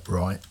that's not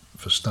right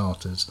for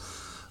starters.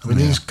 I mean,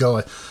 these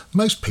guys,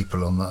 most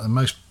people on that, and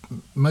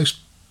most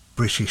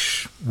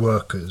British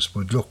workers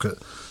would look at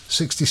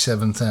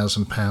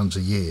 £67,000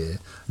 a year,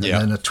 and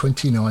then a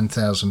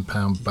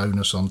 £29,000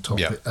 bonus on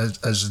top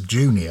as a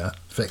junior,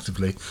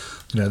 effectively.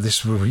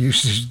 This we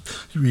used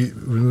to,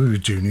 when we were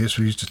juniors,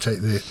 we used to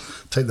take the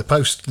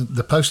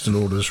postal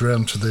orders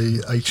around to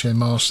the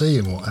HMRC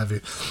and what have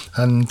you,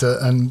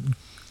 and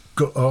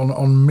got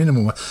on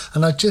minimum.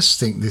 And I just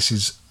think this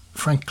is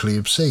frankly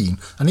obscene.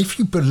 And if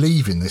you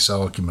believe in this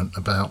argument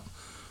about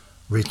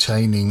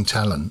retaining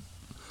talent,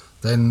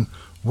 then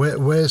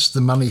where's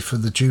the money for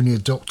the junior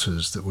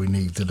doctors that we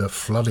need that are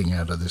flooding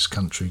out of this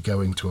country,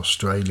 going to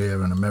Australia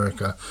and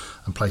America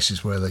and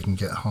places where they can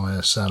get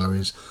higher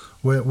salaries?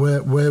 Where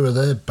are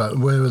their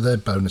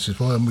bonuses?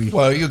 Why aren't we?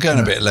 Well, you're going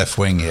a bit left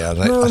wing here.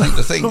 I think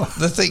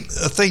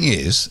the thing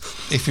is,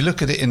 if you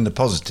look at it in the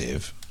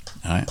positive,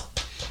 right,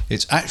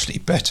 it's actually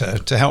better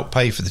to help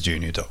pay for the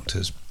junior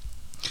doctors.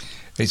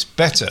 It's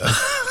better.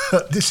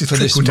 This is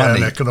trickle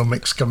down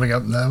economics coming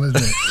up now, isn't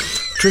it?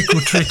 Trickle,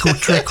 trickle,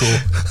 trickle.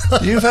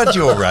 You've had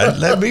your rant.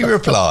 Let me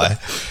reply.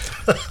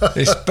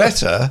 It's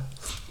better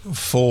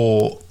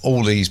for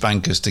all these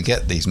bankers to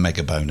get these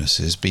mega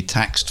bonuses, be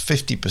taxed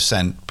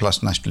 50%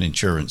 plus national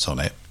insurance on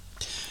it,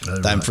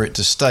 than for it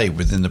to stay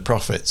within the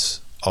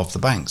profits of the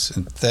banks,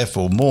 and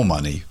therefore more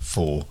money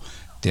for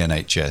the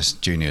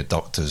NHS, junior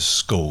doctors,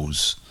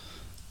 schools,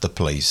 the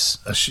police.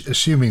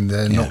 Assuming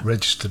they're not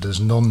registered as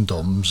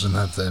non-doms and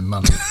have their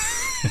money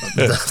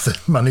their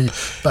money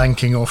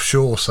banking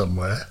offshore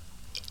somewhere.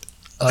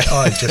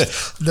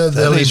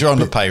 These are on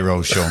the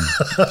payroll, Sean.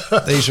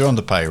 These are on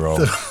the payroll.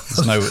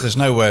 There's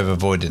no way of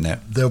avoiding it.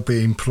 They'll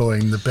be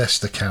employing the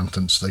best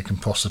accountants they can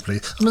possibly.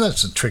 I mean,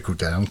 that's a trickle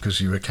down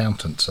because your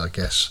accountants, I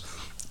guess,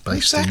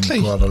 based in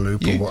Kuala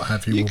Lumpur or what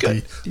have you, will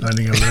be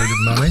earning a load of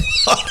money.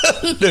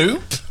 Kuala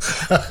Lumpur?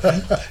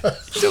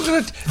 You're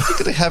going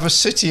to have a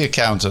city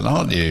accountant,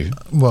 aren't you?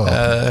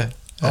 Well,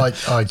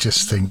 I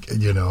just think,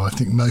 I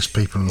think most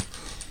people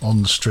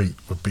on the street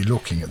would be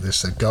looking at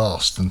this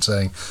aghast and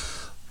saying,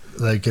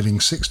 they're getting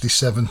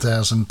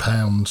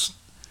 £67,000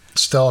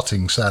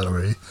 starting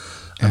salary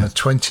and a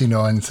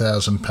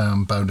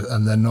 £29,000 bonus,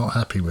 and they're not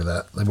happy with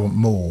that. They want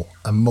more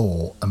and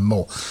more and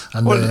more.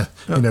 And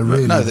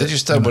really, they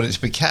just don't want it to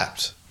be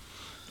capped.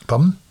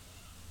 Pardon?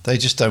 They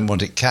just don't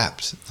want it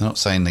capped. They're not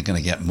saying they're going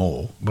to get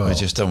more. They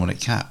just don't want it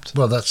capped.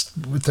 Well, if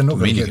they're not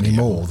going to get any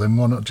more, then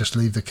why not just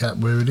leave the cap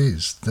where it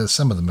is?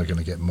 Some of them are going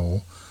to get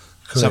more.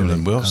 Clearly. Some of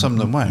them will. Some of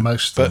them won't.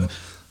 Most of them.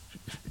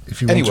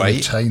 If you want to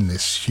retain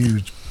this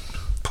huge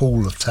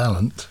pool of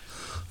talent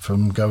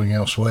from going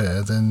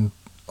elsewhere, then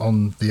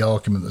on the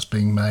argument that's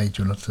being made,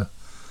 you'll have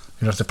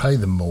to pay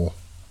them more.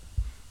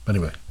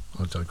 Anyway,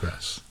 I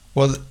digress.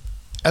 Well,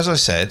 as I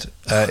said,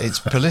 it's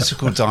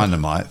political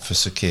dynamite for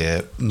Sir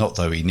Keir, not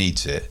though he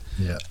needs it.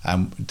 Yeah.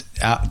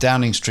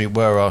 Downing Street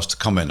were asked to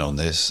comment on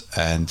this,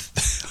 and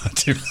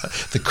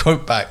the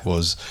quote back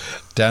was,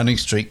 "Downing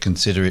Street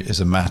consider it as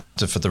a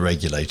matter for the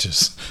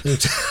regulators."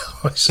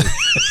 I see.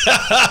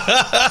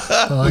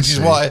 I Which is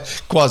see. why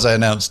Quasi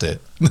announced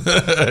it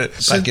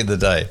back in the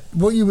day.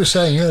 What you were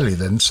saying earlier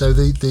then, so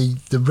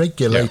the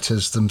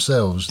regulators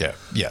themselves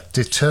Yeah.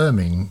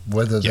 determine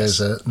whether Yes.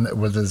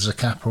 there's a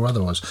cap or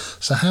otherwise.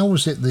 So how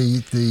was it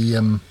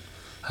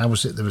how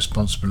was it the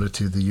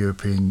responsibility of the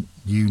European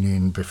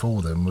Union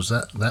before then? Was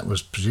that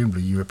was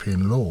presumably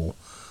European law?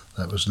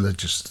 That was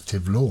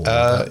legislative law. At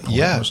that point,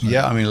 wasn't it?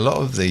 Yeah. I mean, a lot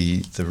of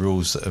the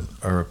rules that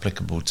are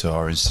applicable to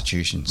our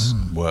institutions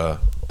were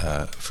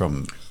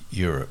from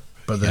Europe.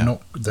 But they're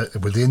not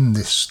within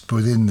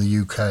the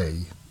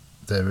UK.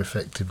 They're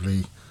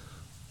effectively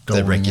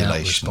doling out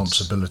regulations.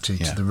 responsibility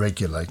to the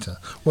regulator.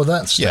 Well,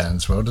 that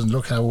stands well. Doesn't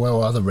look how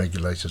well other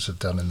regulators have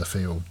done in the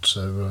field.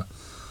 So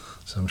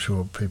I'm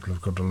sure people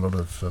have got a lot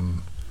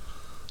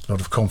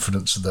of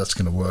confidence that that's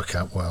going to work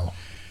out well.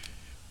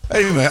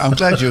 Anyway, I'm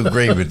glad you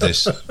agree with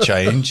this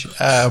change.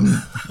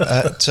 What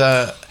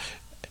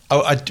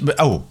I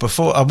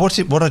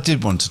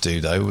did want to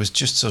do though was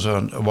just sort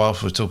of,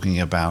 whilst we're talking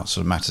about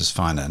sort of matters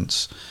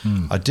finance,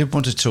 I did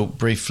want to talk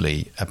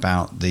briefly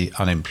about the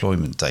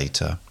unemployment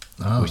data,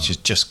 which has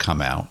just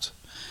come out.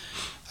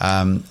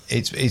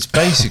 It's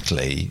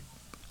basically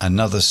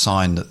another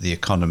sign that the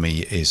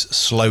economy is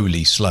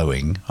slowly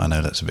slowing. I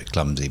know that's a bit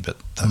clumsy, but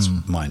that's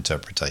my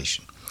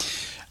interpretation.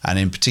 And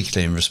in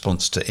particular in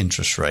response to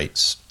interest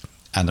rates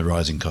and the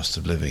rising cost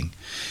of living,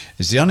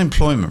 is the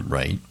unemployment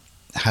rate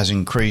has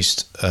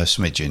increased a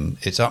smidgen.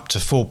 It's up to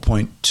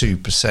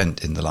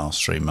 4.2% in the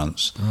last 3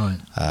 months, Right.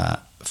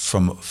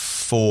 From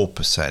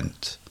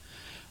 4%.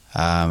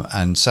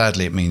 And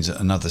sadly, it means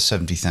that another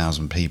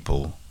 70,000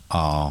 people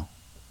are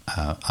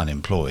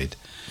unemployed.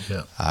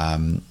 Yeah.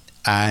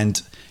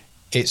 And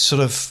it's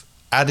sort of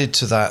added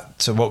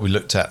to what we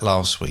looked at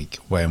last week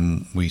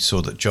when we saw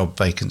that job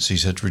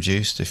vacancies had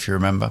reduced, if you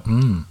remember,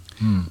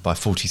 by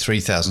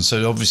 43,000.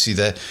 So obviously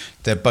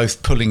they're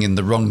both pulling in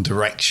the wrong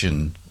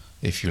direction,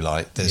 if you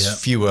like.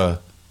 There's fewer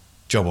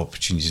job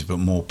opportunities, but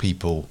more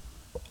people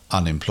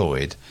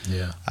unemployed.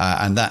 Yeah.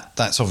 And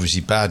that's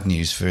obviously bad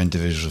news for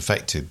individuals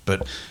affected.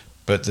 But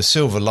the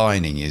silver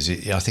lining is,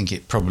 I think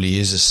it probably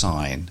is a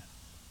sign,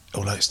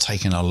 although it's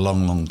taken a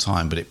long, long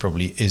time, but it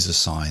probably is a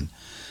sign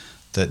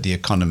that the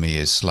economy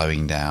is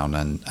slowing down,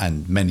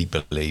 and many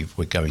believe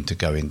we're going to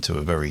go into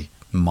a very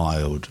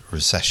mild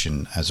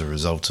recession as a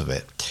result of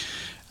it.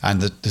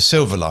 And the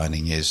silver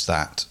lining is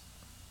that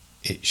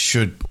it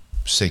should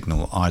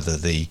signal either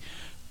the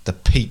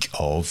peak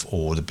of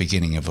or the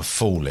beginning of a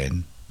fall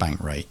in bank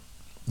rate.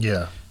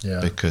 Yeah.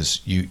 Because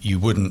you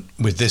wouldn't,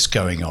 with this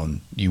going on,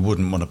 you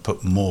wouldn't want to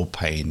put more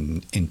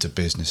pain into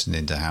business and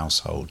into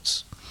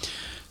households.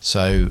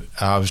 So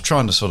I was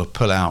trying to sort of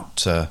pull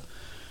out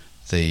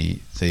the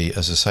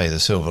as I say, the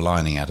silver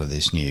lining out of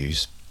this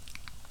news,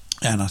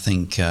 and I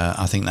think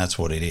that's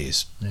what it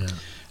is. Yeah.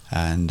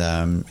 And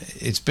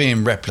it's being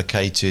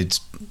replicated,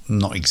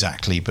 not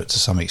exactly, but to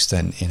some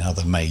extent, in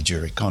other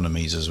major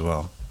economies as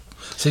well.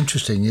 It's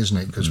interesting, isn't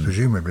it? Because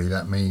presumably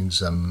that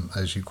means,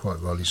 as you quite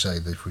rightly say,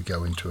 that if we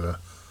go into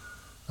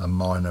a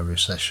minor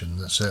recession,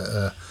 it's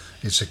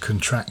a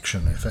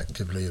contraction,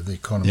 effectively, of the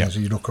economy. Yeah. As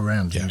you look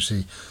around, Yeah. you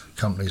see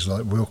companies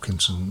like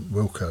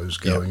Wilko's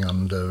going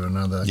under, and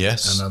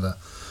other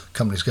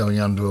companies going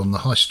under on the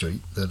high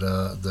street that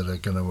are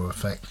going to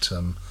affect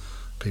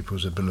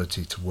people's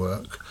ability to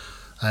work.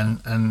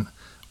 And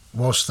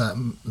whilst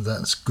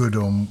that's good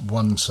on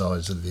one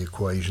side of the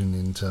equation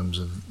in terms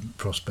of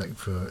prospect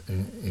for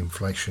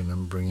inflation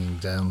and bringing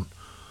down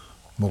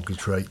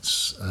mortgage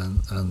rates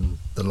and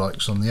the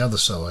likes on the other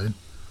side,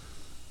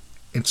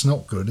 it's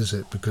not good, is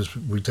it? Because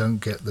we don't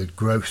get the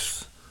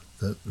growth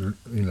that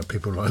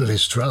people like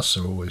Liz Truss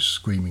are always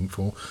screaming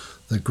for,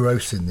 the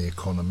growth in the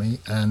economy,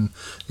 and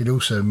it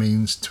also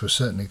means to a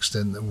certain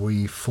extent that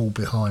we fall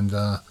behind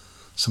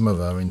some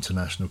of our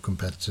international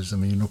competitors. I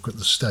mean, you look at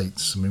the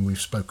States. I mean, we've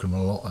spoken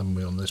a lot, haven't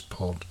we, on this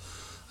pod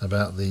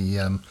about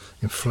the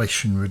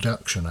Inflation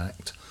Reduction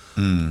Act.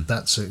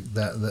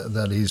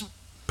 That is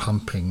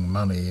pumping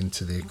money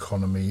into the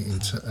economy,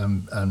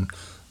 and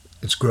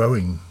it's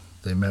growing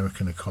the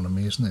American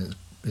economy, isn't it?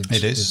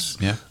 It's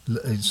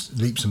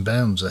leaps and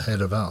bounds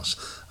ahead of us,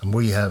 and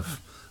we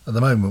have, at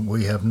the moment,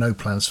 we have no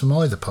plans from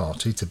either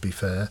party. To be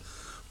fair,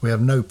 we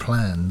have no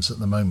plans at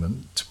the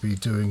moment to be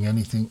doing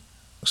anything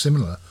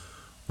similar.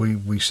 We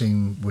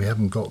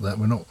haven't got that.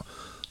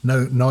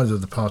 Neither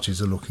of the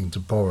parties are looking to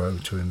borrow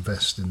to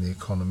invest in the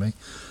economy,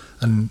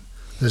 and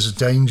there's a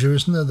danger,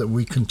 isn't there, that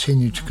we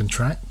continue to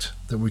contract,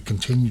 that we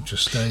continue to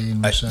stay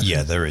in recession?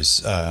 Yeah, there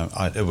is.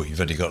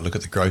 You've only got to look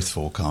at the growth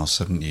forecasts,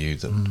 haven't you?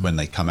 That when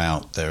they come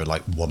out, they're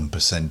like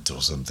 1%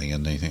 or something,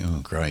 and you think,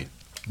 oh, great.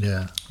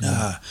 Yeah.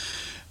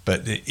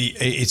 But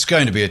it's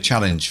going to be a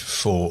challenge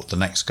for the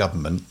next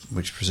government,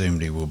 which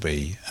presumably will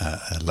be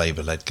a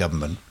Labour-led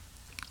government,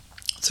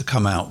 to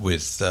come out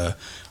with the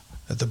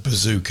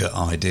bazooka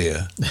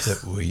idea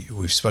that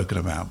we've spoken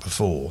about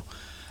before,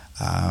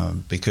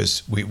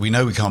 because we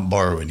know we can't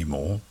borrow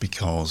anymore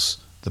because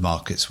the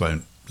markets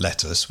won't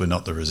let us. We're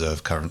not the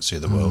reserve currency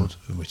of the world,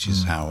 which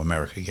is how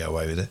America get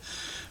away with it.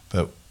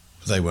 But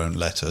they won't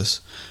let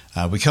us.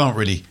 We can't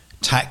really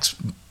tax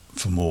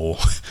for more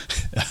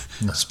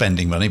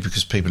spending money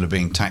because people are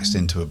being taxed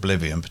into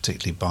oblivion,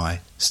 particularly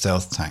by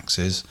stealth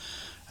taxes.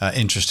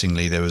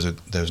 Interestingly, there was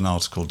an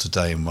article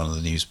today in one of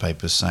the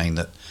newspapers saying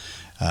that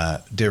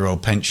dear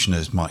old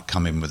pensioners might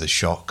come in with a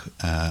shock,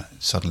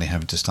 suddenly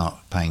having to start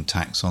paying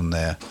tax on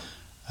their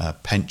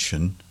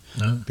pension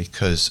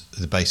because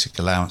the basic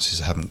allowances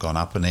haven't gone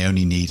up and they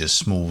only need a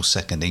small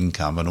second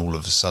income, and all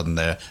of a sudden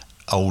their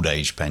old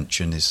age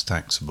pension is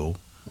taxable.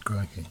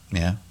 Crikey.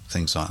 Yeah,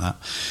 things like that.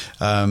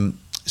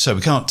 So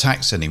we can't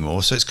tax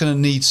anymore. So it's going to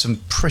need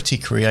some pretty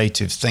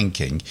creative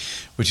thinking,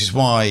 which is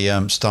why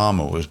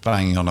Starmer was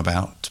banging on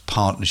about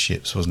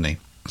partnerships, wasn't he?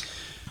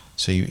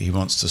 So he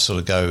wants to sort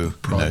of go,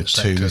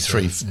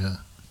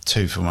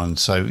 two for one.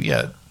 So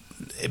yeah,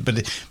 but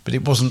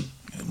it wasn't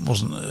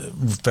a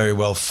very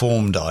well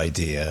formed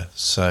idea.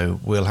 So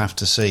we'll have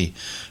to see.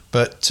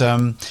 But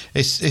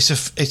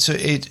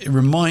it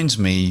reminds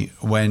me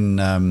when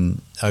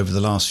over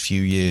the last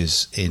few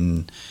years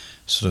in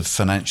sort of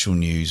financial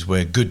news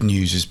where good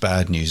news is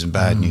bad news and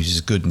bad news is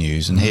good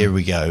news, and here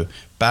we go,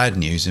 bad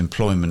news,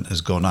 employment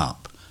has gone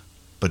up,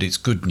 but it's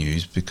good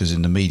news because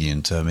in the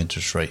medium term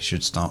interest rates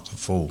should start to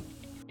fall.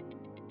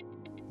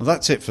 Well,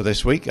 that's it for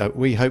this week.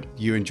 We hope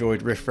you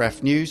enjoyed Riff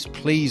Raff News.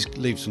 Please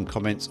leave some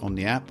comments on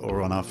the app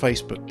or on our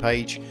Facebook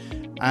page,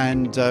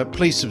 and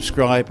please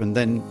subscribe, and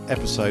then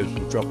episodes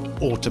will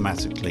drop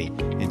automatically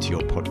into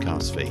your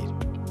podcast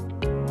feed.